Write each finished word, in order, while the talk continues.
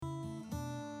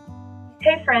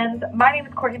Hey friends, my name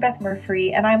is Courtney Beth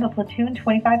Murphy, and I'm a Platoon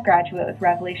 25 graduate with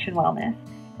Revelation Wellness.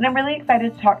 And I'm really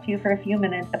excited to talk to you for a few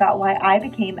minutes about why I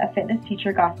became a fitness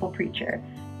teacher gospel preacher.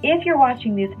 If you're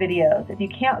watching these videos, if you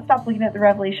can't stop looking at the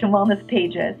Revelation Wellness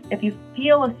pages, if you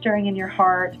feel a stirring in your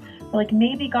heart, or like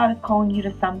maybe God is calling you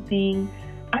to something,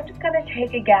 I'm just going to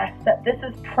take a guess that this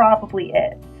is probably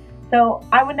it. So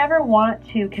I would never want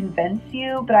to convince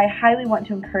you, but I highly want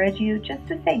to encourage you just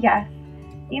to say yes.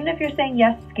 Even if you're saying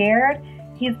yes scared,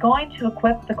 He's going to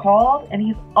equip the called, and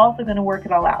He's also going to work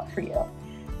it all out for you.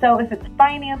 So if it's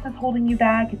finances holding you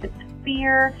back, if it's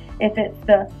fear, if it's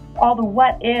all the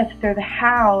what ifs or the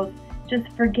hows, just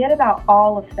forget about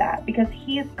all of that, because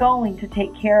He's going to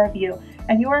take care of you,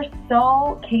 and you are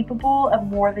so capable of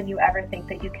more than you ever think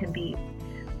that you can be.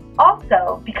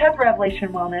 Also, because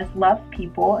Revelation Wellness loves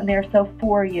people and they're so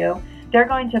for you, they're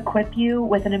going to equip you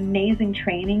with an amazing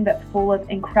training that's full of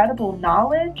incredible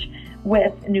knowledge,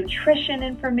 with nutrition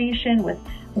information, with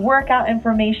workout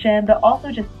information, but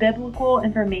also just biblical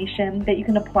information that you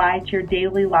can apply to your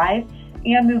daily life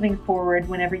and moving forward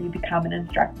whenever you become an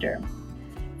instructor.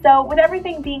 So with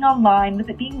everything being online, with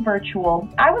it being virtual,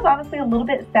 I was honestly a little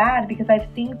bit sad because I've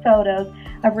seen photos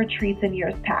of retreats in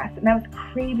years past, and I was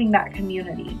craving that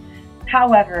community.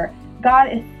 However,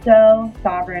 God is so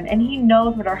sovereign, and He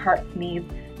knows what our hearts need.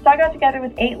 So I got together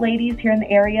with 8 ladies here in the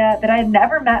area that I had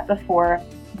never met before,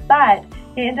 but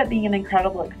it ended up being an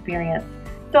incredible experience.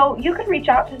 So you could reach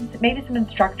out to maybe some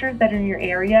instructors that are in your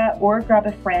area, or grab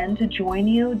a friend to join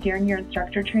you during your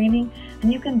instructor training,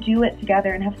 and you can do it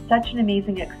together and have such an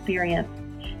amazing experience.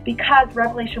 Because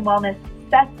Revelation Wellness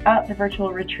sets up the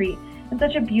virtual retreat in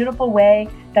such a beautiful way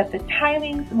that the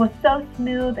timing was so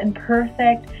smooth and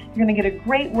perfect. You're going to get a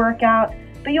great workout,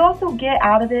 but you also get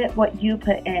out of it what you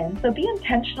put in. So be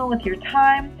intentional with your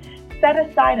time. Set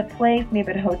aside a place, maybe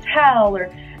at a hotel,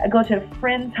 or go to a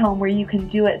friend's home where you can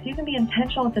do it. So you can be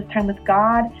intentional with this time with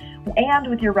God and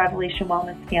with your Revelation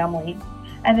Wellness family.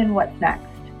 And then what's next?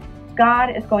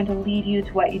 God is going to lead you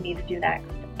to what you need to do next.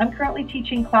 I'm currently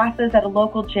teaching classes at a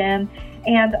local gym,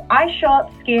 and I show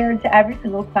up scared to every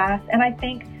single class, and I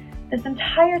think this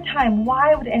entire time,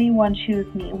 why would anyone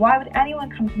choose me? Why would anyone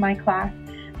come to my class?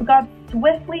 But God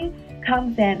swiftly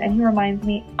comes in and He reminds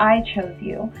me, I chose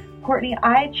you. Courtney,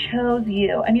 I chose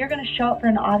you, and you're going to show up for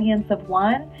an audience of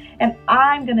 1, and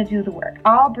I'm going to do the work.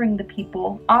 I'll bring the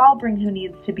people. I'll bring who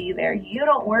needs to be there. You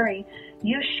don't worry.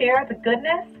 You share the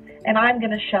goodness, and I'm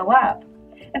going to show up.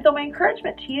 And so my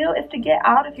encouragement to you is to get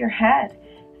out of your head.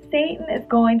 Satan is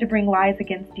going to bring lies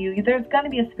against you. There's going to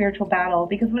be a spiritual battle,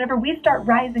 because whenever we start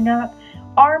rising up,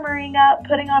 armoring up,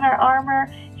 putting on our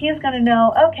armor, he's going to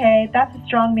know, okay, that's a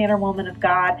strong man or woman of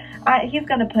God. He's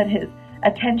going to put his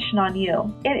attention on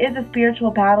you. It is a spiritual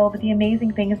battle, but the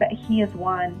amazing thing is that He is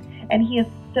won, and He is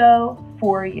so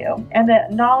for you. And the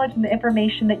knowledge and the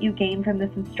information that you gain from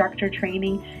this instructor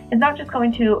training is not just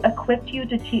going to equip you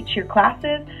to teach your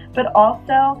classes, but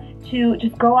also to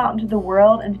just go out into the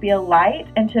world and to be a light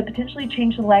and to potentially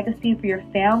change the legacy for your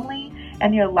family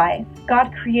and your life.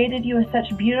 God created you with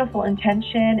such beautiful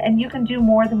intention, and you can do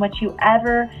more than what you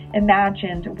ever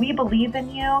imagined. We believe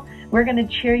in you. We're going to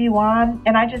cheer you on,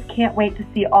 and I just can't wait to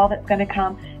see all that's going to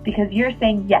come, because you're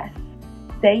saying yes.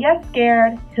 Say yes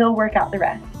scared. He'll work out the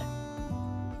rest.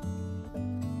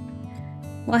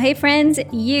 Well, hey friends,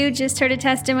 you just heard a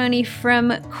testimony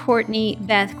from Courtney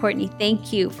Beth. Courtney,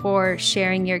 thank you for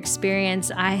sharing your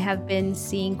experience. I have been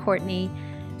seeing Courtney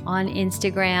on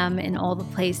Instagram and all the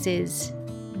places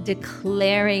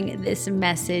declaring this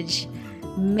message,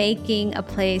 making a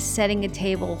place, setting a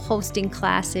table, hosting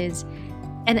classes,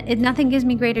 and nothing gives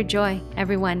me greater joy,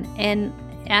 everyone. And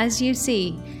as you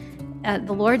see,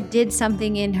 the Lord did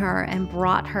something in her and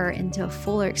brought her into a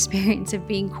fuller experience of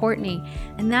being Courtney.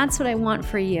 And that's what I want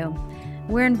for you.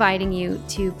 We're inviting you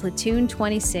to Platoon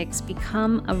 26,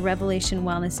 become a Revelation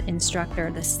Wellness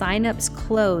instructor. The sign-ups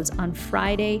close on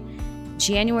Friday,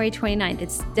 January 29th.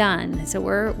 It's done. So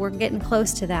we're getting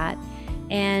close to that.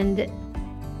 And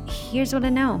here's what I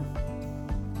know.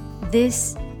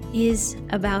 This is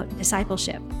about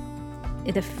discipleship.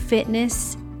 The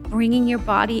fitness, bringing your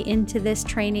body into this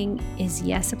training is,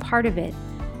 yes, a part of it.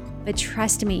 But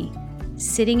trust me,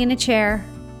 sitting in a chair,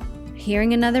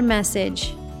 hearing another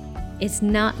message, it's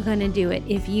not going to do it.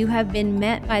 If you have been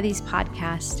met by these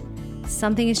podcasts,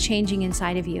 something is changing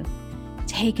inside of you.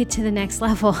 Take it to the next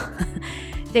level.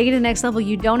 Take it to the next level.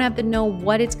 You don't have to know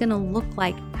what it's going to look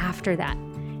like after that.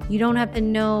 You don't have to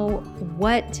know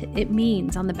what it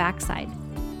means on the backside.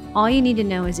 All you need to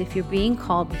know is if you're being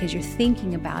called because you're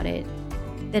thinking about it,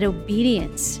 that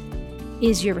obedience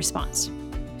is your response.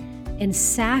 And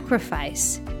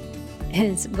sacrifice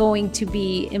is going to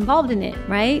be involved in it,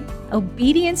 right?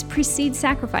 Obedience precedes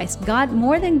sacrifice. God,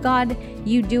 more than God,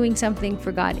 you doing something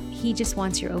for God, He just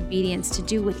wants your obedience to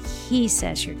do what He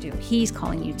says you're doing. He's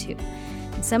calling you to.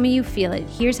 And some of you feel it.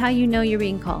 Here's how you know you're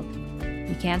being called.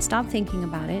 You can't stop thinking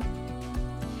about it.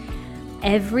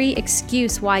 Every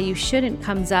excuse why you shouldn't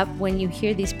comes up when you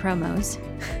hear these promos.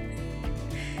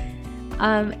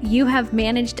 You have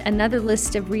managed another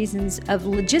list of reasons, of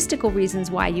logistical reasons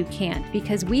why you can't,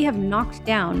 because we have knocked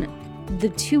down the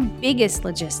two biggest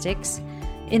logistics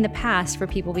in the past for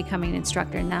people becoming an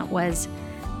instructor, and that was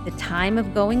the time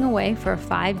of going away for a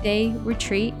 5-day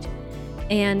retreat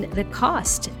and the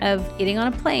cost of getting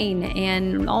on a plane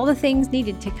and all the things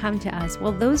needed to come to us.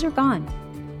 Well, those are gone.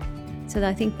 So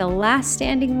I think the last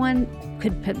standing one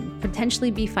could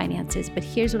potentially be finances. But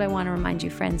here's what I want to remind you,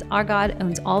 friends. Our God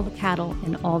owns all the cattle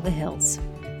and all the hills.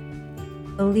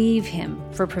 Believe Him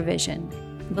for provision.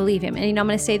 Believe Him. And I'm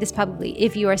going to say this publicly.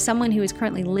 If you are someone who is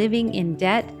currently living in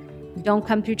debt, don't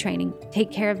come through training.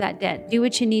 Take care of that debt. Do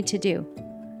what you need to do.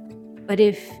 But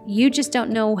if you just don't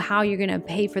know how you're going to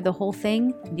pay for the whole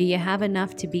thing, do you have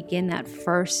enough to begin that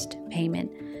first payment?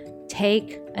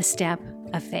 Take a step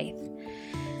of faith.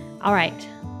 All right,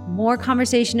 more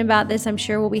conversation about this I'm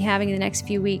sure we'll be having in the next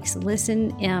few weeks.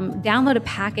 Listen, download a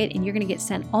packet and you're going to get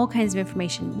sent all kinds of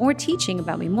information, more teaching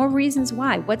about me, more reasons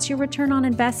why, what's your return on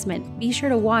investment. Be sure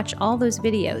to watch all those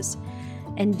videos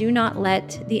and do not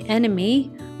let the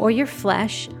enemy or your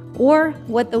flesh or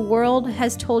what the world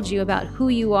has told you about who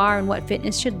you are and what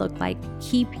fitness should look like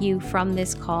keep you from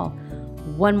this call.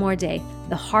 One more day.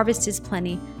 The harvest is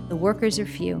plenty. The workers are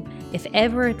few. If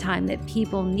ever a time that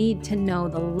people need to know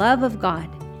the love of God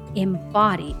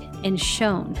embodied and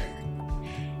shown,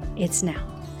 it's now.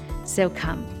 So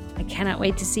come. I cannot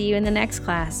wait to see you in the next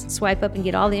class. Swipe up and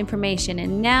get all the information.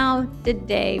 And now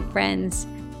today, friends,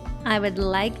 I would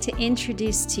like to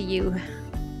introduce to you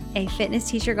a fitness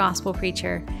teacher gospel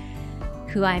preacher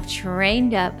who I've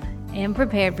trained up and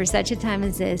prepared for such a time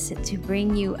as this to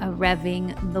bring you a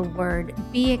Revving the Word.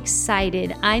 Be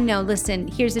excited. I know, listen,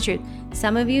 here's the truth.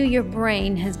 Some of you, your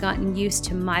brain has gotten used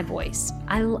to my voice.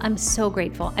 I'm so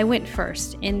grateful. I went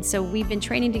first, and so we've been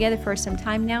training together for some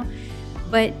time now,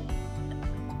 but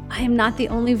I am not the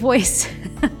only voice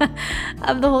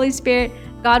of the Holy Spirit.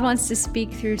 God wants to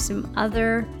speak through some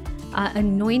other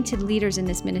anointed leaders in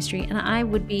this ministry, and I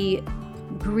would be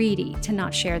greedy to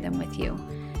not share them with you.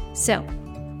 So,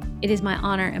 it is my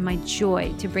honor and my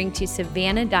joy to bring to you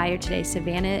Savannah Dyer today.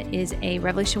 Savannah is a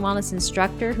Revelation Wellness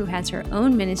instructor who has her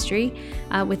own ministry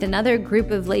with another group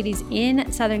of ladies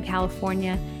in Southern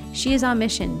California. She is on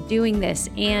mission doing this,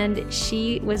 and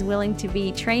she was willing to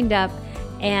be trained up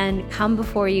and come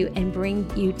before you and bring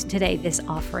you today this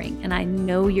offering. And I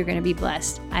know you're going to be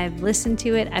blessed. I've listened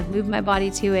to it. I've moved my body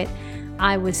to it.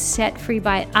 I was set free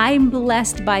by it. I'm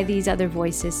blessed by these other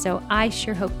voices, so I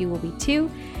sure hope you will be too.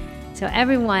 So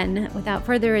everyone, without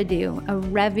further ado, a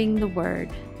Revving the Word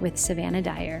with Savannah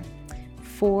Dyer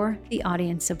for the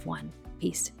audience of one.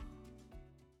 Peace.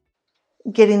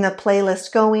 Getting the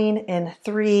playlist going in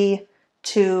 3,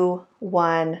 2,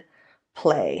 1,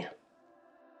 play.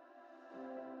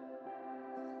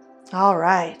 All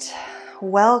right.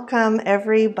 Welcome,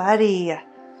 everybody.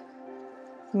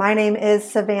 My name is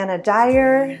Savannah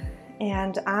Dyer,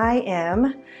 and I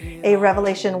am a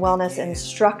Revelation Wellness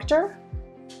instructor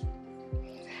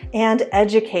and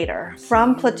educator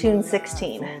from Platoon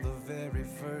 16.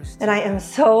 And I am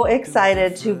so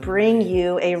excited to bring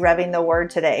you a Revving the Word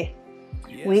today.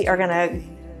 We are going to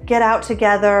get out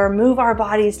together, move our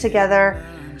bodies together,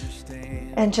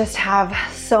 and just have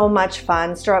so much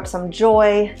fun, stir up some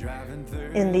joy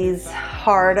in these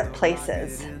hard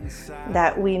places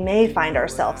that we may find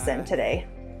ourselves in today.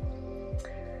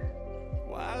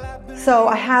 So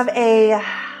I have a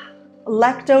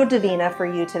Lectio Divina for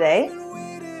you today.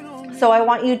 So I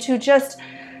want you to just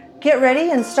get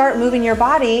ready and start moving your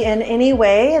body in any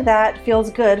way that feels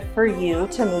good for you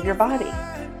to move your body.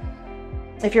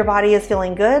 If your body is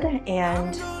feeling good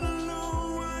and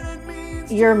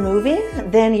you're moving,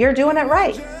 then you're doing it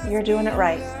right. You're doing it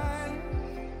right.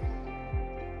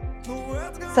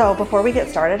 So before we get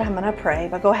started, I'm going to pray,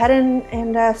 but go ahead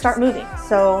and start moving.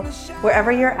 So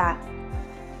wherever you're at,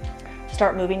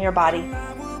 start moving your body.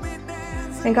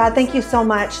 And God, thank you so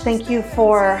much. Thank you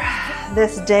for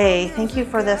this day. Thank you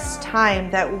for this time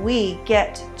that we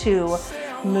get to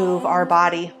move our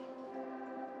body.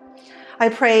 I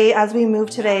pray as we move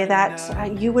today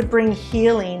that you would bring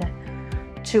healing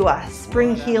to us.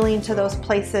 Bring healing to those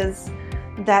places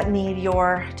that need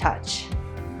your touch.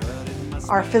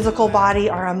 Our physical body,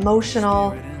 our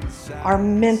emotional, our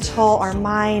mental, our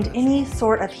mind, any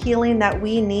sort of healing that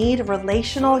we need,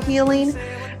 relational healing.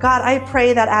 God, I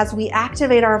pray that as we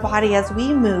activate our body, as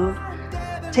we move,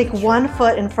 take one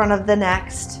foot in front of the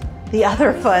next, the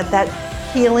other foot, that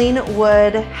healing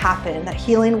would happen, that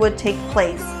healing would take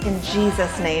place in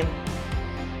Jesus' name.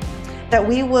 That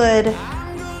we would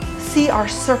see our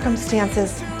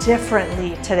circumstances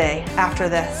differently today after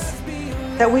this.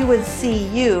 That we would see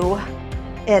you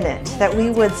in it. That we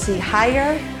would see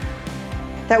higher.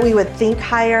 That we would think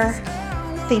higher.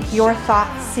 Think your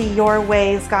thoughts, see your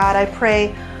ways. God, I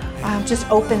pray just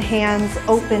open hands,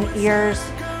 open ears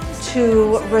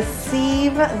to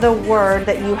receive the word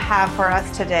that you have for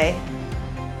us today.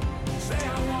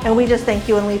 And we just thank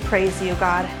you and we praise you,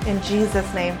 God, in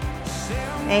Jesus' name.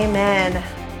 Amen.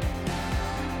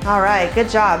 All right, good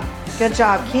job. Good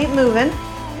job. Keep moving.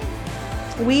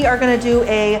 We are going to do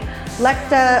a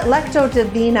Lectio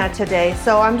Divina today.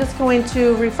 So I'm just going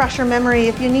to refresh your memory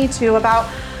if you need to about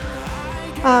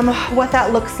what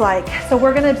that looks like. So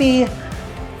we're going to be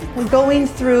going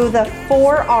through the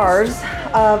 4 R's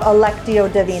of a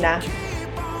Lectio Divina.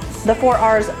 The 4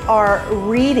 R's are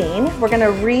reading. We're going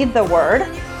to read the word,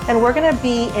 and we're going to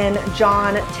be in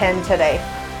John 10 today.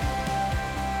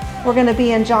 We're going to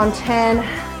be in John 10,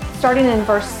 starting in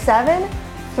verse 7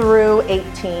 through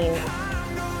 18.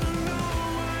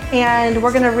 And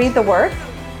we're going to read the word,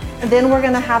 and then we're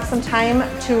going to have some time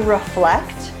to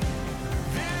reflect,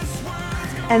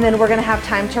 and then we're going to have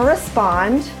time to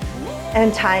respond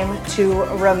and time to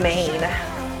remain.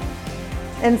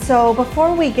 And so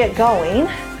before we get going,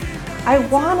 I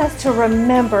want us to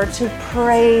remember to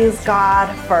praise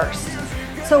God first.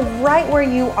 So right where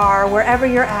you are, wherever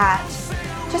you're at,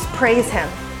 just praise Him.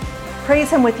 Praise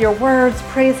Him with your words,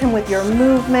 praise Him with your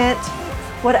movement,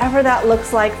 whatever that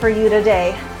looks like for you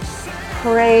today.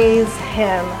 Praise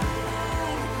Him.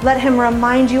 Let Him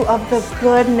remind you of the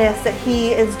goodness that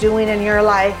He is doing in your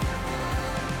life.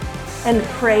 And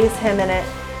praise Him in it.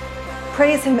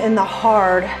 Praise Him in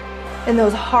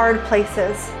those hard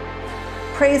places.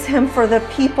 Praise Him for the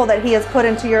people that He has put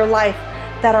into your life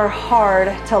that are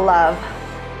hard to love.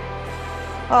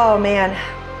 Oh man,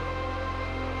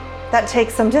 that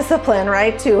takes some discipline,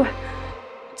 right? To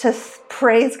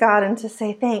praise God and to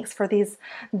say thanks for these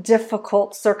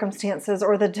difficult circumstances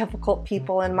or the difficult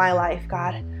people in my life,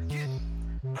 God.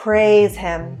 Praise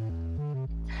Him.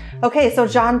 Okay, so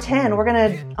John 10, we're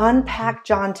going to unpack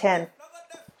John 10.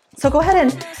 So go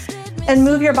ahead and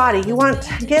move your body. You want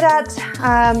to get at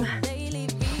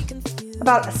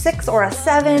about a 6 or a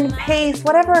 7 pace,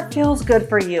 whatever feels good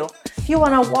for you. If you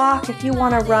want to walk, if you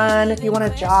want to run, if you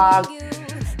want to jog,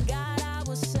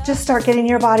 just start getting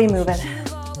your body moving.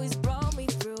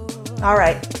 All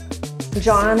right,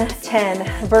 John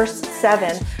 10, verse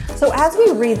 7. So as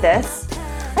we read this,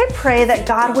 I pray that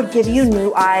God would give you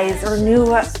new eyes or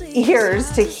new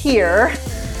ears to hear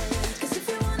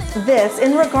this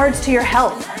in regards to your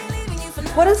health.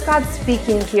 What is God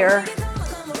speaking here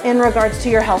in regards to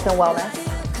your health and wellness?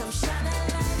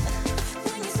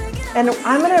 And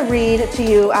I'm going to read to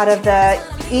you out of the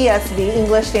ESV,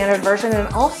 English Standard Version, and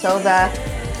also the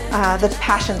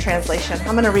Passion Translation.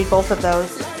 I'm going to read both of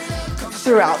those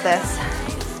throughout this.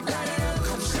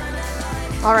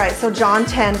 All right, so John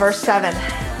 10, verse 7.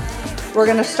 We're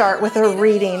going to start with a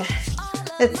reading.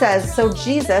 It says, "So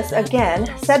Jesus again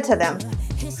said to them,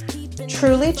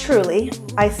 'Truly, truly,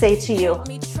 I say to you,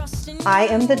 I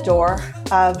am the door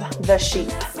of the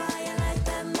sheep.'"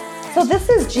 So this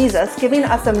is Jesus giving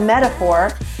us a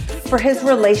metaphor for His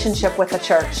relationship with the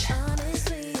church.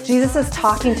 Jesus is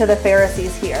talking to the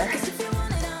Pharisees here.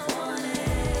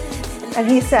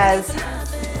 And He says,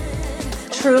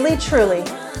 "Truly, truly,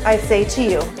 I say to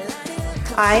you,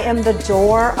 I am the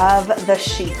door of the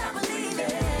sheep."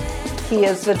 He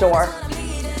is the door.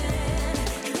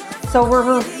 So we're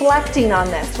reflecting on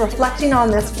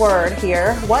this word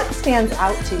here. What stands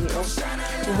out to you?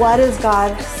 What is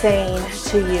God saying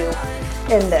to you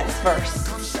in this verse?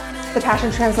 The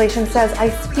Passion Translation says, "I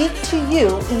speak to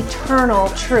you eternal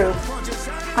truth.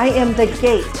 I am the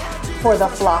gate for the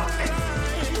flock."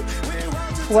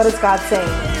 What is God saying?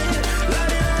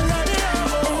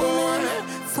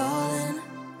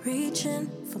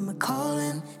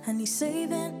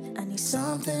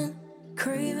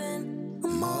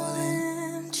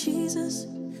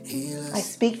 I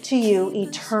speak to you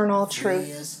eternal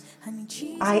truth.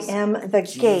 I am the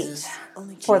gate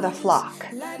for the flock.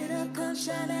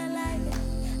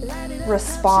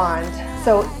 Respond.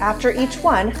 So after each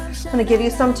one, I'm going to give you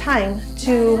some time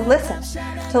to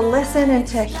listen and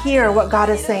to hear what God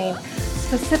is saying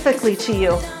specifically to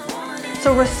you.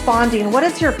 So responding, what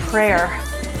is your prayer?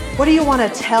 What do you want to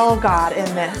tell God in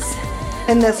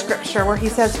this scripture where he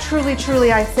says, truly,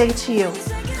 truly, I say to you,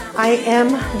 I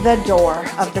am the door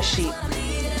of the sheep.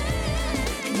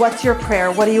 What's your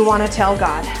prayer? What do you want to tell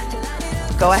God?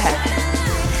 Go ahead.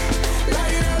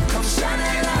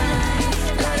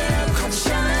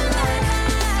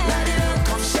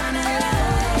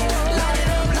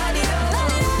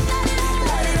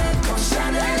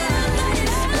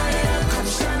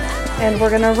 And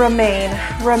we're going to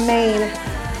remain.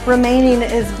 Remaining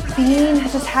is being,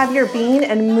 just have your being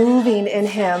and moving in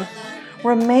him.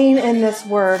 Remain in this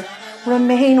word.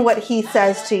 Remain what he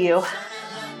says to you.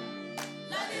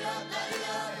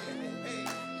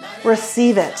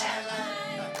 Receive it.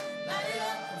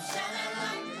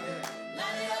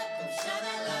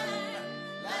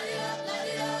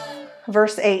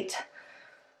 Verse 8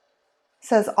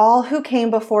 says, all who came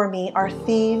before me are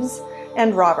thieves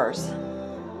and robbers,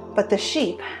 but the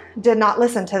sheep did not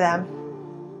listen to them.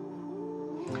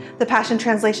 The Passion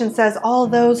Translation says, all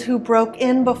those who broke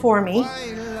in before me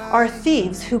are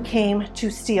thieves who came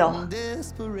to steal,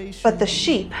 but the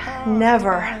sheep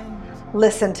never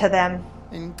listened to them.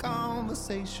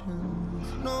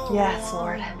 Yes,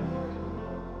 Lord.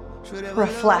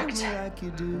 Reflect.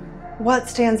 What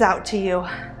stands out to you?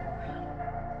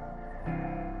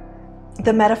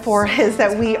 The metaphor is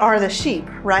that we are the sheep,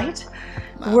 right?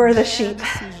 We're the sheep.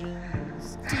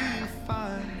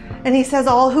 And he says,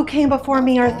 all who came before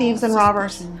me are thieves and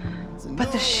robbers,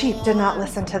 but the sheep did not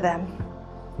listen to them.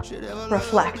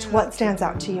 Reflect. What stands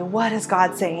out to you? What is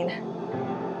God saying?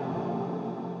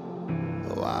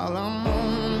 While I'm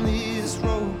on this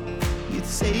road, you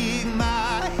take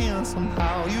my hand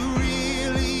somehow. You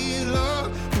really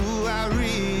love who I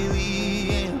really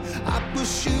am. I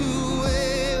push you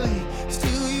away,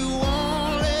 still you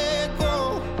won't let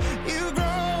go. You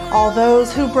grow. All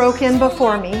those who broke in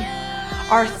before me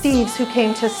are thieves who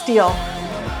came to steal,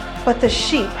 but the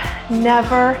sheep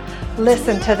never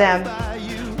listened to them.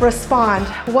 Respond.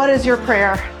 What is your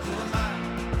prayer?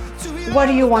 What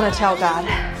do you want to tell God?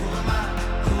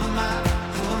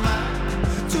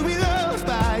 To be loved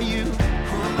by you.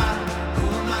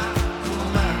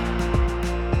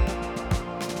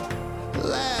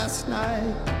 Last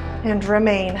night, And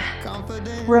remain.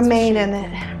 Remain in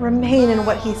it. Remain in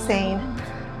what he's saying.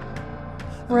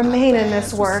 Remain in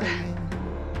this word.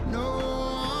 no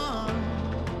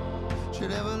one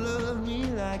should ever love me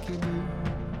like you do.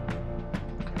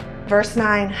 Verse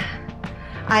 9,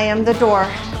 I am the door.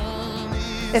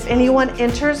 If anyone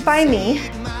enters by me,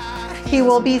 he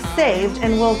will be saved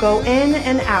and will go in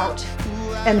and out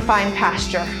and find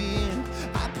pasture.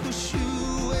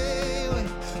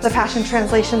 The Passion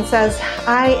Translation says,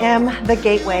 I am the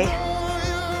gateway.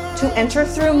 To enter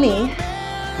through me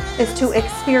is to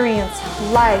experience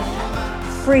life,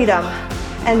 freedom,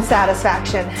 and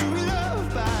satisfaction.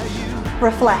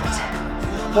 Reflect.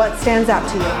 What stands out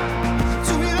to you?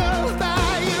 To be loved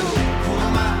by you.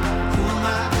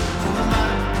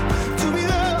 To be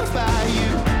loved by you.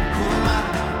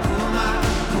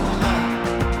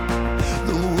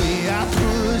 The way I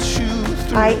push you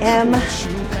through. I am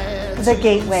the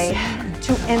gateway.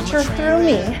 To enter through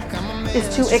me is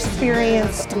to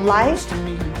experience life,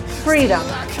 freedom,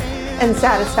 and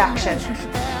satisfaction.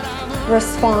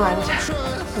 Respond.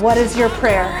 What is your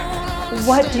prayer?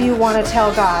 What do you want to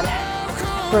tell God?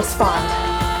 Respond.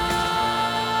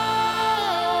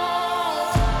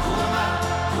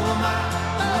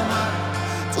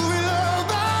 To be loved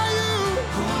by you.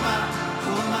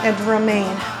 And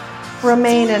remain.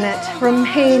 Remain in it.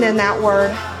 Remain in that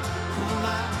word.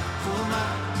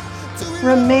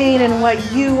 Remain in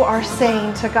what you are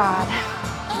saying to God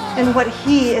and what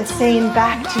he is saying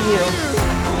back to you.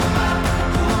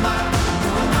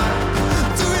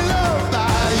 To be loved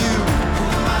by you.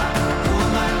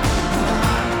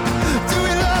 To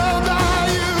be loved by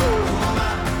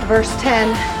you. Verse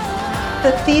 10,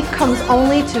 the thief comes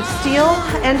only to steal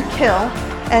and kill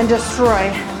and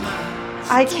destroy.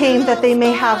 I came that they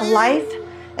may have life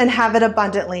and have it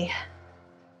abundantly.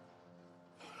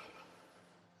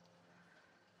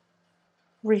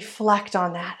 Reflect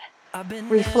on that.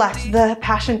 Reflect. The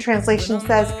Passion Translation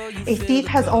says, a thief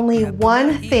has only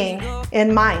one thing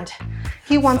in mind.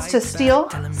 He wants to steal,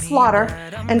 slaughter,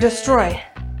 and destroy.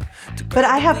 But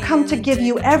I have come to give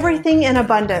you everything in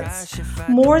abundance,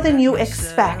 more than you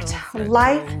expect,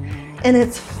 life in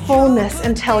its fullness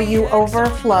until you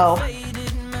overflow.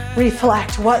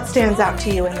 Reflect. What stands out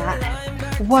to you in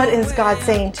that? What is God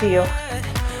saying to you?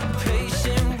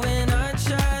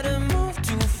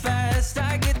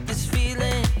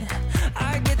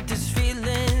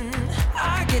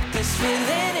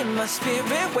 My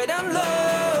spirit when I'm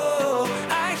low,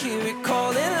 I hear it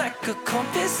calling like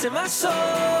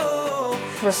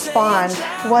Respond.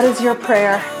 What is your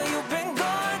prayer?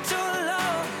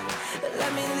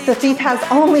 The thief has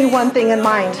only one thing in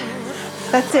mind.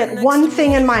 That's it, one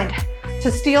thing in mind: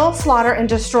 to steal, slaughter, and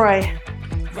destroy.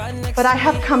 But I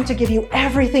have come to give you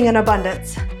everything in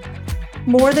abundance,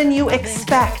 more than you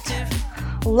expect,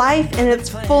 life in its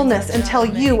fullness until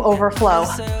you overflow.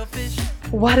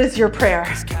 What is your prayer?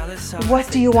 What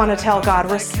do you want to tell God?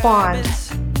 Respond.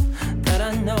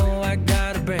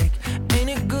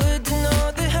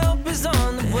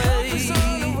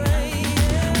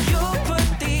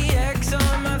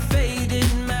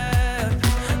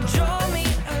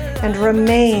 And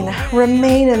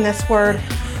remain in this word.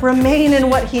 Remain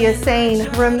in what he is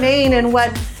saying. Remain in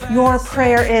what your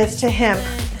prayer is to him.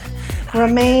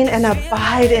 Remain and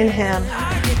abide in him.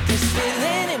 I get this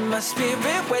feeling in my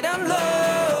spirit when I'm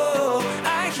low.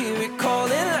 I hear it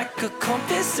calling like a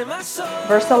compass in my soul.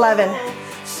 Verse 11.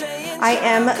 I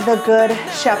am the good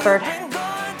shepherd.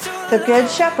 The good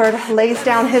shepherd lays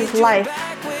down his life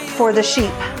for the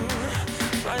sheep.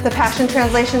 The Passion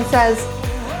Translation says,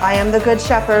 I am the good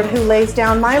shepherd who lays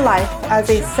down my life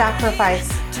as a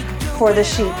sacrifice for the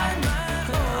sheep.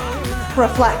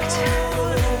 Reflect.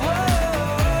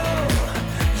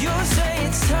 You say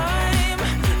it's time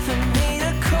for me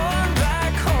to come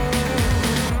back home.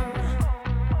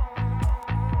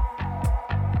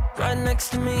 Right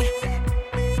next to me.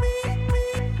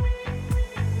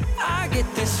 I get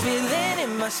this feeling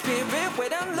in my spirit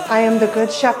when I'm low. I am the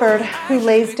good shepherd who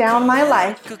lays down my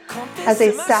life as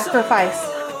a sacrifice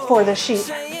for the sheep.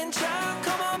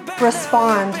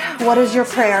 Respond. What is your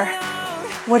prayer?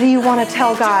 What do you want to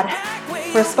tell God?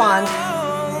 Respond. I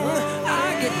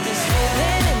get this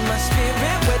feeling in my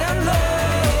spirit when I'm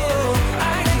low.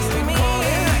 I hear it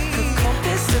calling like a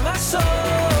compass in my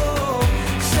soul.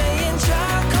 Saying,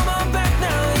 child, come on back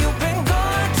now. You've been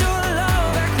gone too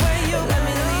long. Back where you let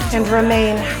me lead. And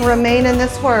remain in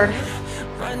this word.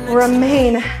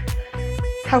 Remain.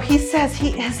 How he says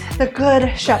he is the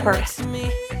good shepherd.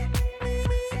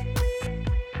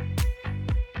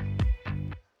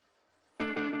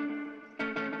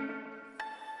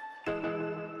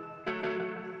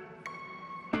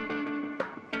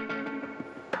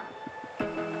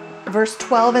 Verse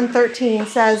 12 and 13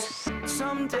 says,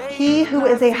 he who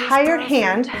is a hired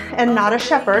hand and not a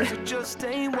shepherd,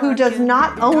 who does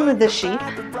not own the sheep,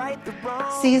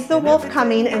 sees the wolf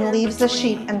coming and leaves the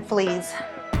sheep and flees.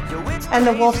 And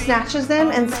the wolf snatches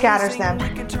them and scatters them.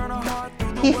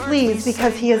 He flees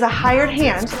because he is a hired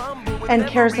hand and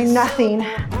cares nothing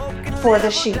for the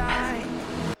sheep.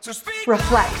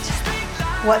 Reflect.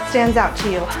 What stands out to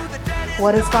you?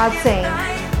 What is God saying?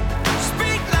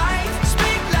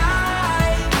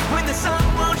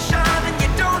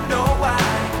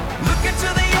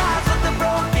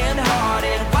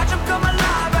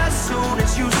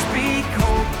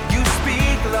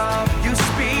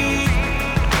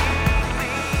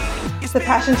 The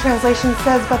Passion Translation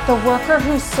says, but the worker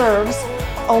who serves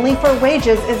only for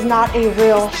wages is not a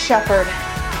real shepherd.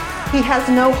 He has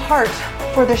no heart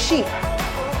for the sheep.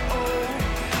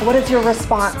 What is your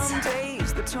response?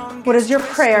 What is your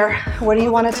prayer? What do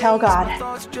you want to tell God?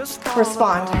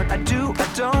 Respond. I do,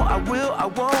 I don't, I will, I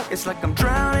won't. It's like I'm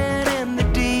drowning in the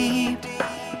deep.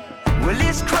 Well,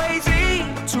 it's crazy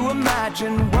to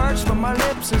imagine words from my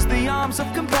lips as the arms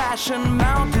of compassion.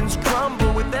 Mountains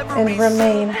crumble with every. And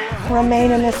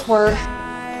remain in this word.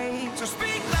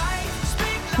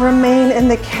 Remain in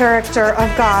the character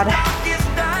of God.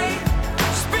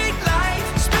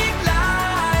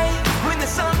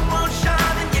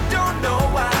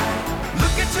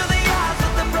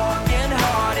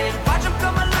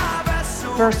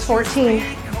 Verse 14,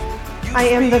 I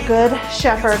am the good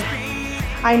shepherd.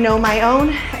 I know my own,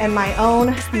 and my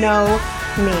own know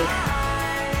me.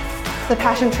 The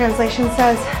Passion Translation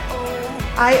says,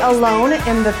 I alone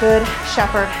am the good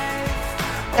shepherd,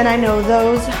 and I know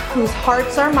those whose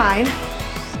hearts are mine,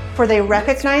 for they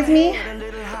recognize me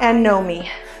and know me.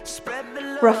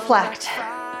 Reflect.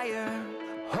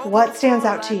 What stands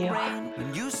out to you?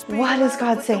 What is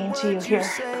God saying to you here?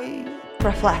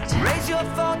 Reflect. Raise your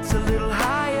thoughts a little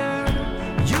higher.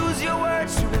 Use your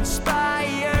words to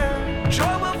inspire.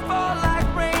 Joy will fall like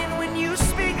rain when you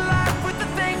speak life with the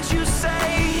things you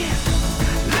say.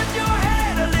 Lift your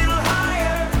head a little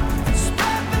higher.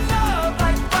 Spread the love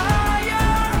like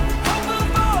fire. Hope will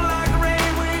fall like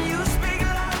rain when you speak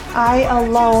life. I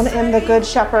alone am the good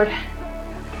shepherd,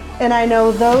 and I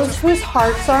know those whose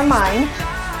hearts are mine,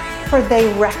 for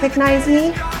they recognize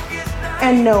me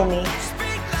and know me.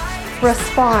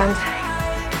 Respond.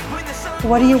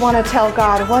 What do you want to tell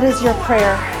God? What is your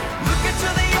prayer? Look into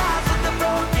the eyes of the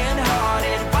broken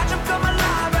hearted. Watch them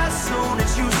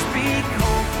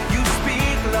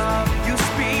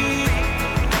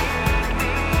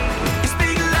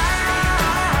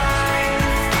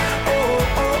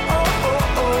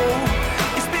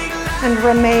and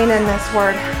remain in this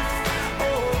word.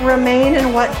 Remain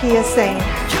in what he is saying. You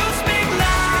speak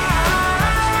life.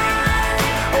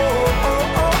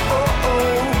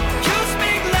 You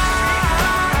speak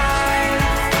life.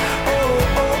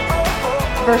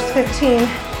 Verse 15,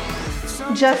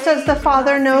 just as the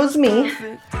Father knows me,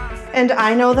 and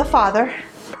I know the Father,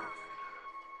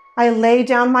 I lay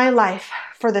down my life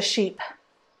for the sheep.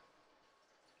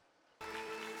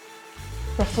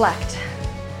 Reflect.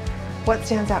 What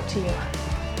stands out to you?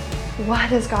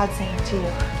 What is God saying to you? You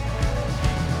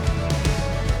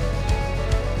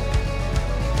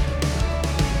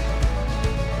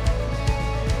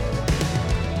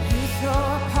throw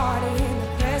a party in the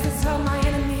presence of my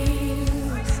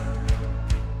enemies.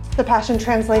 The Passion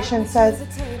Translation says,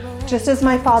 just as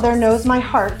my Father knows my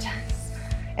heart,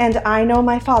 and I know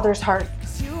my Father's heart,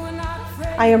 You are not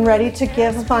afraid. I am ready to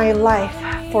give my life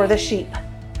for the sheep.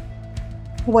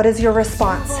 What is your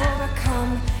response?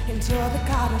 Overcome, enjoy the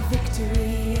God of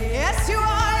victory. Yes, you are.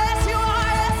 Yes, you are.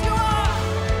 Yes, you are.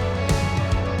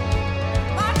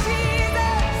 My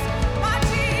Jesus, my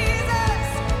Jesus,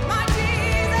 my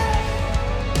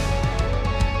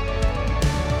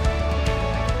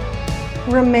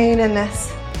Jesus. Remain in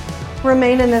this.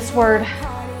 Remain in this word.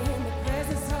 Party in the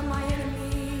presence of my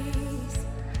enemies.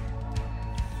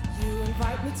 You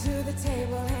invite me to the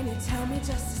table and you tell me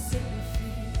just to sit and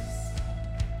feast.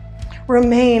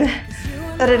 Remain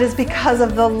that it is because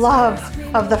of the love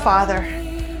of the Father,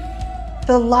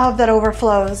 the love that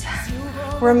overflows.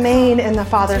 Remain in the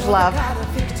Father's love. God of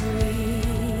victory.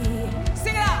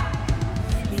 Sing it out.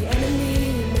 The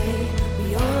enemy may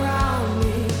be all around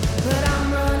me, but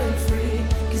I'm running free,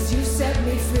 'cause you set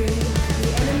me free.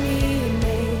 The enemy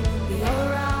may be all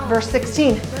around me, Verse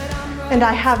 16, but I'm running and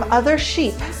I have other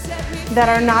sheep that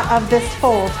are not of this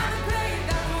fold.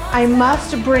 I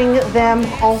must bring them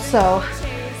also,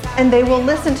 and they will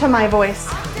listen to my voice.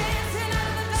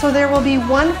 So there will be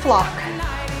one flock,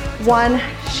 one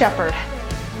shepherd.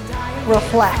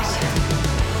 Reflect.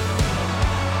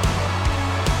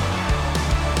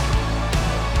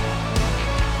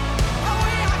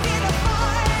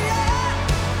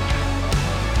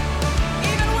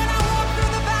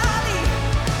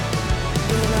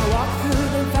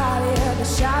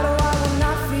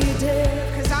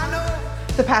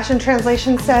 The Passion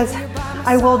Translation says,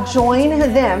 I will join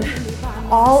them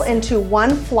all into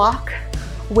one flock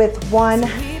with one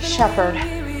shepherd.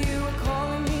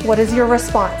 What is your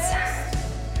response?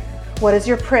 What is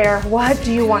your prayer? What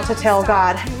do you want to tell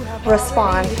God?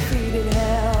 Respond. You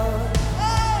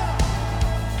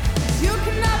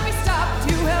cannot be stopped.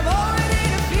 You have already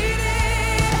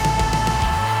defeated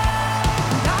hell.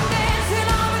 I'm dancing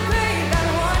on the grave that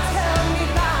once held me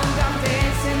bound. I'm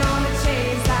dancing on the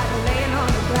chains that are laying on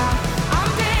the ground.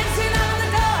 I'm dancing on the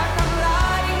dark. I'm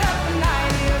lighting up the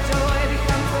night. Your joy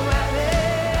becomes a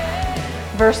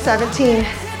weapon. Verse 17.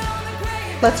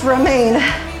 Let's remain.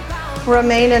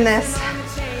 Remain in this.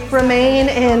 Remain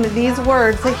in these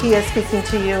words that he is speaking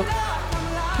to you.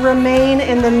 Remain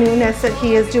in the newness that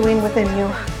he is doing within you.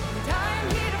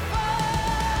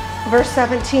 Verse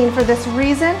 17, for this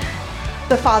reason,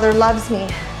 the Father loves me,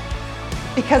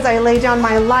 because I lay down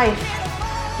my life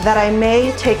that I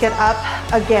may take it up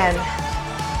again.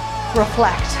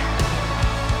 Reflect.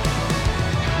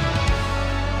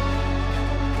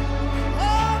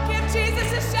 Oh, give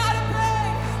Jesus a shout of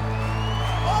praise.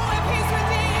 Oh, if he's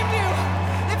redeemed you,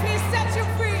 if he set you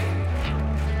free.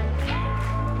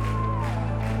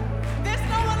 There's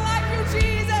no one like you,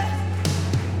 Jesus.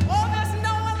 Oh, there's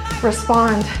no one like you.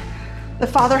 Respond. The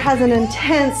Father has an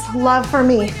intense love for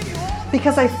me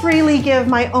because I freely give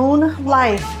my own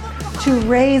life to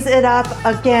raise it up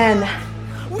again.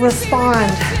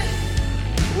 Respond.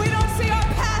 We don't see our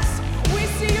past, we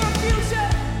see your future.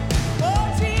 Oh,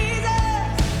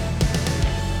 Jesus.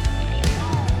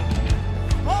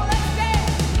 Oh, let's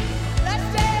dance. Let's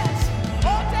dance.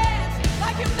 Oh, dance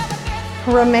like you've never danced.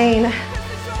 Remain. It's the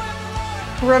joy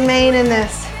of the Lord. Remain in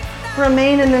this.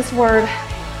 Remain in this word.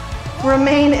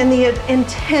 Remain in the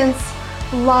intense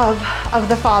love of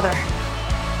the Father. Dance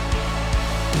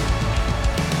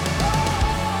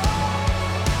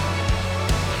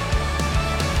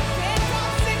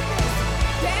off sickness.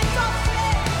 Dance off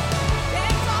sin.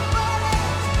 Dance off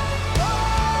burdens.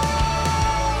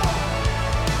 Oh.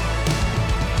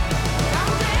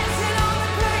 I'm dancing on the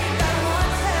grave that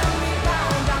once held me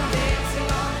bound. I'm dancing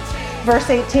on the chains. Verse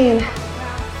 18.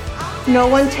 No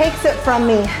one takes it from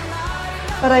me,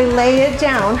 but I lay it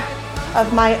down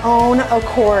of my own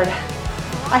accord.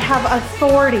 I have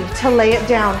authority to lay it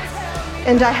down,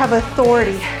 and I have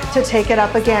authority to take it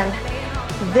up again.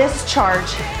 This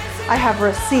charge I have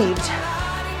received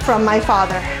from my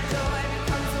Father.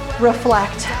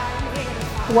 reflect.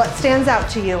 What stands out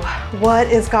to you? What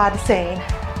is God saying?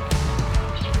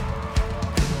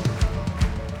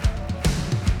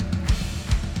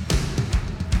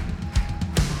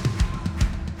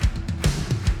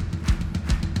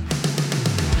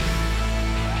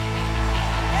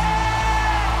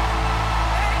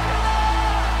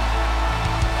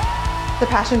 The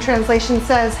Passion Translation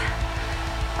says,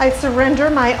 I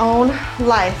surrender my own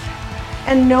life,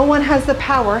 and no one has the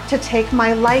power to take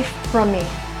my life from me.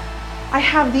 I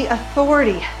have the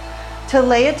authority to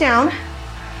lay it down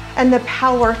and the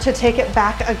power to take it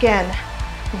back again.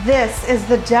 This is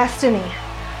the destiny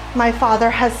my Father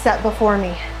has set before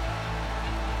me.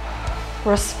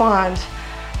 Respond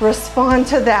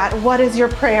to that. What is your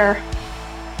prayer?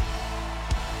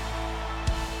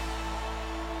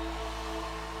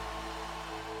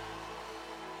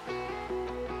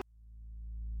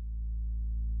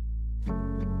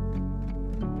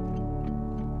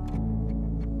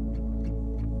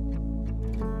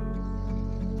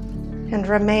 And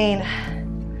remain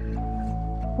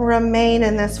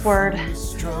in this word.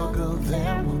 Struggle,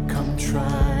 there will come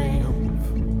triumph.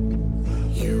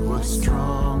 You are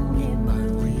strong in my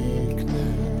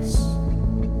weakness.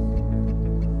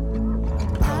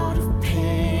 Out of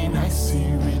pain I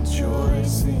see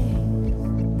rejoicing,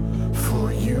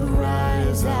 for you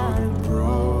rise out of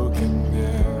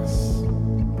brokenness.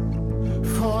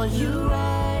 For you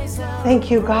rise out. Thank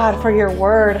you, God, for your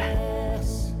word.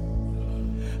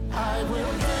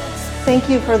 Thank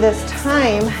you for this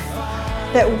time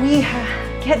that we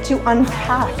get to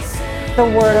unpack the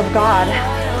Word of God.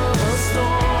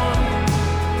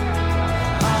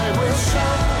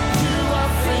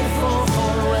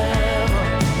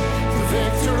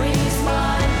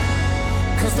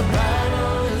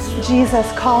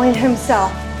 Jesus calling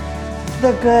himself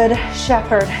the Good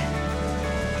Shepherd.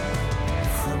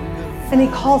 And he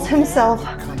calls himself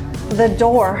the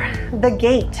door, the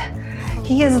gate.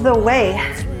 He is the way.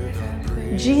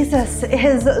 Jesus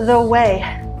is the way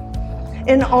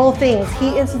in all things.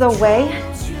 He is the way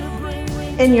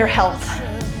in your health.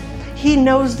 He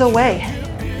knows the way.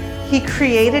 He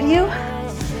created you.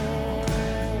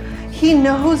 He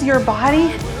knows your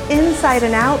body inside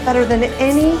and out better than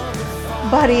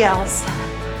anybody else.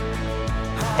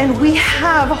 And we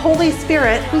have Holy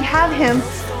Spirit, we have him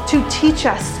to teach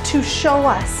us, to show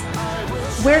us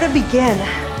where to begin.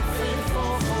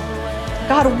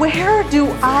 God, where do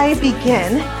I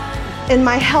begin in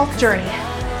my health journey?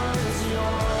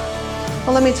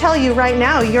 Well, let me tell you right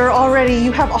now, you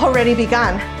have already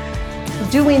begun.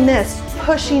 Doing this,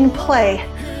 pushing play,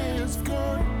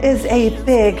 is a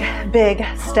big, big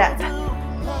step.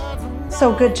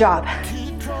 So good job.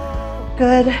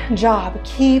 Good job.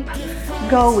 Keep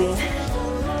going.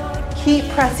 Keep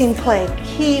pressing play.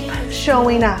 Keep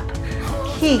showing up.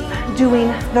 Keep doing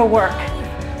the work.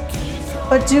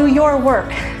 But do your work,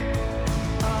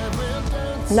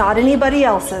 not anybody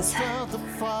else's.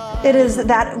 It is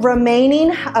that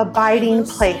remaining, abiding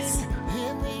place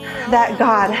that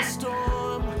God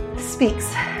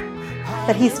speaks,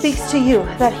 that he speaks to you,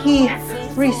 that he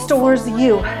restores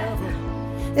you.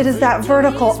 It is that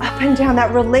vertical, up and down,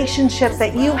 that relationship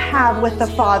that you have with the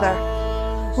Father.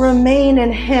 Remain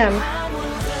in him.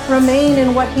 Remain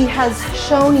in what he has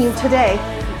shown you today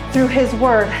through his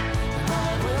word.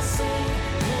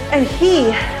 And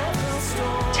he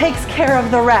takes care of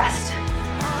the rest.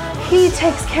 He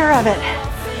takes care of it.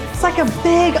 It's like a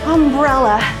big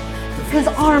umbrella, his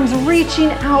arms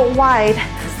reaching out wide,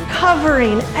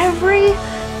 covering every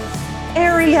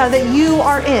area that you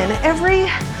are in, every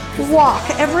walk,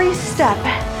 every step,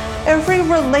 every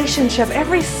relationship,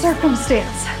 every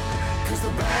circumstance.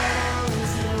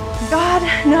 God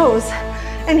knows,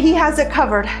 and he has it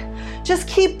covered. Just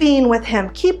keep being with him.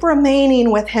 Keep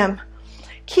remaining with him.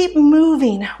 Keep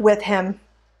moving with him.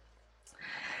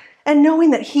 And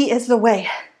knowing that he is the way.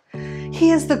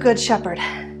 He is the good shepherd.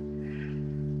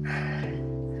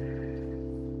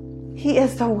 He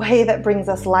is the way that brings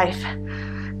us life.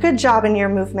 Good job in your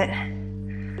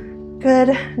movement.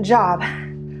 Good job.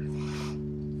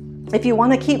 If you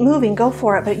want to keep moving, go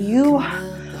for it, but you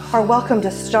are welcome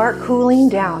to start cooling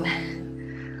down.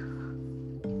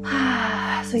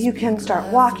 So you can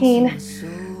start walking.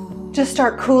 Just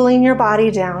start cooling your body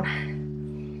down.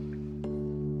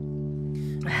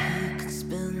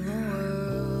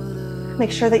 Make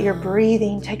sure that you're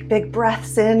breathing. Take big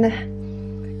breaths in.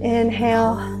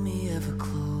 Inhale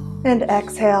and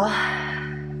exhale.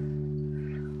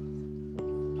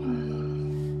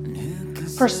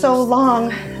 For so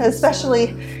long, especially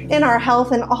in our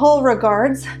health in all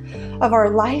regards of our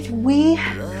life, we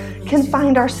can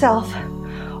find ourselves,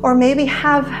 or maybe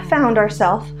have found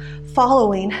ourselves,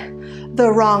 following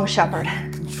the wrong shepherd,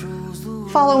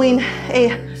 following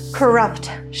a corrupt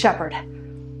shepherd.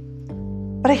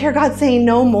 But I hear God saying,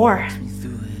 no more.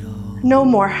 No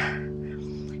more.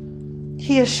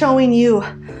 He is showing you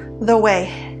the way,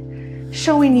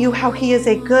 showing you how He is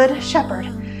a good shepherd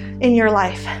in your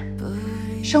life,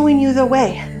 showing you the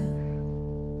way.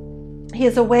 He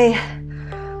is a way.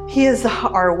 He is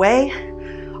our way,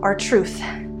 our truth,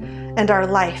 and our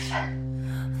life.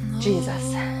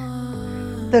 Jesus,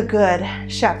 the good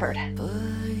shepherd.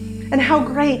 And how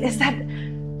great is that,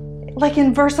 like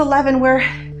in verse 11, where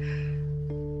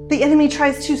the enemy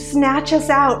tries to snatch us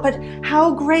out, but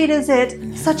how great is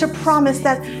it, such a promise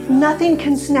that nothing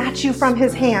can snatch you from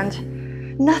His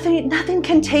hand. Nothing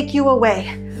can take you away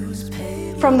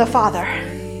from the Father.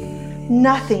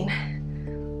 Nothing.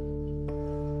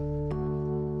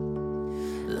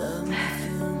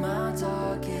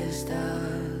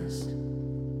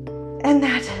 And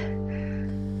that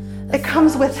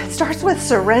it starts with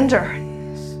surrender.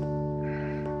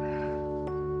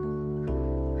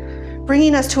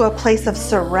 Bringing us to a place of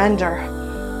surrender,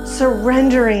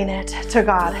 surrendering it to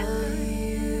God.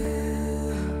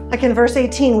 Like in verse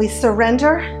 18, we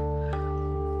surrender.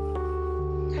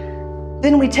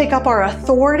 Then we take up our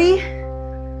authority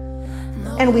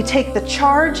and we take the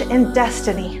charge and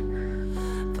destiny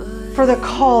for the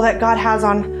call that God has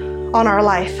on our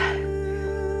life.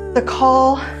 The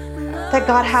call that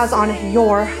God has on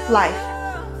your life.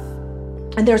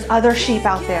 And there's other sheep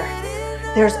out there.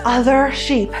 There's other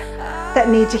sheep that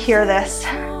need to hear this.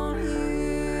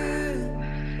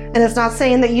 And it's not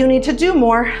saying that you need to do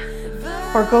more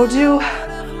or go do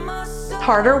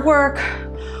harder work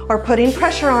or putting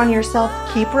pressure on yourself.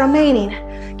 Keep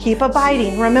remaining, keep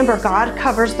abiding. Remember, God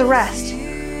covers the rest.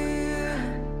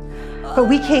 But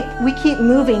we keep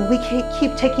moving, we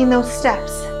keep taking those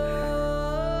steps.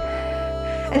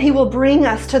 And He will bring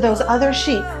us to those other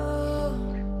sheep.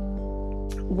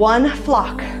 One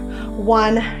flock,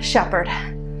 one shepherd.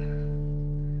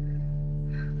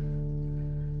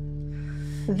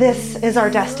 This is our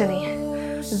destiny.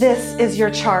 This is your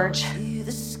charge.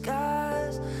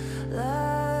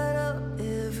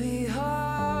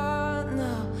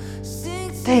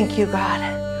 Thank you,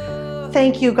 God.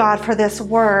 Thank you, God, for this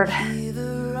word.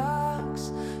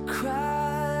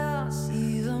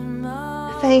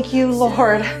 Thank you,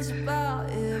 Lord,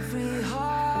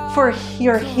 for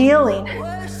your healing,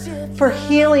 for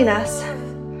healing us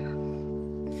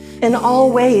in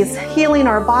all ways, healing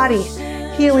our body,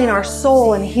 healing our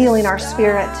soul, and healing our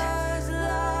spirit.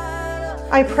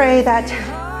 I pray that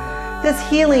this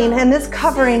healing and this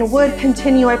covering would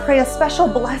continue. I pray a special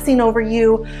blessing over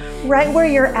you right where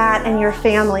you're at and your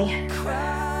family.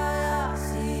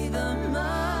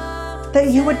 That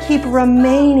you would keep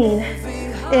remaining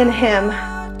in Him.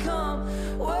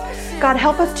 God,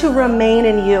 help us to remain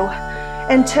in you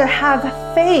and to have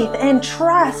faith and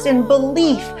trust and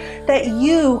belief that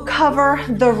you cover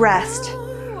the rest.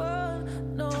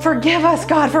 Forgive us,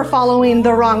 God, for following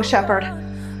the wrong shepherd.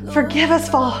 Forgive us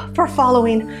for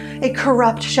following a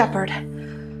corrupt shepherd.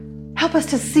 Help us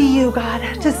to see you,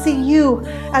 God, to see you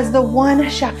as the one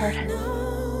shepherd.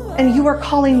 And you are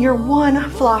calling your one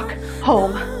flock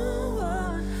home.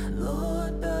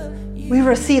 We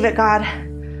receive it, God.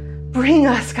 Bring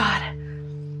us, God.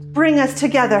 Bring us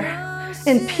together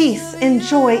in peace, in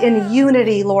joy, in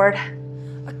unity, Lord.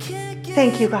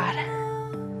 Thank you, God.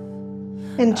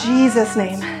 In Jesus'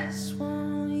 name,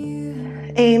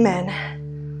 amen.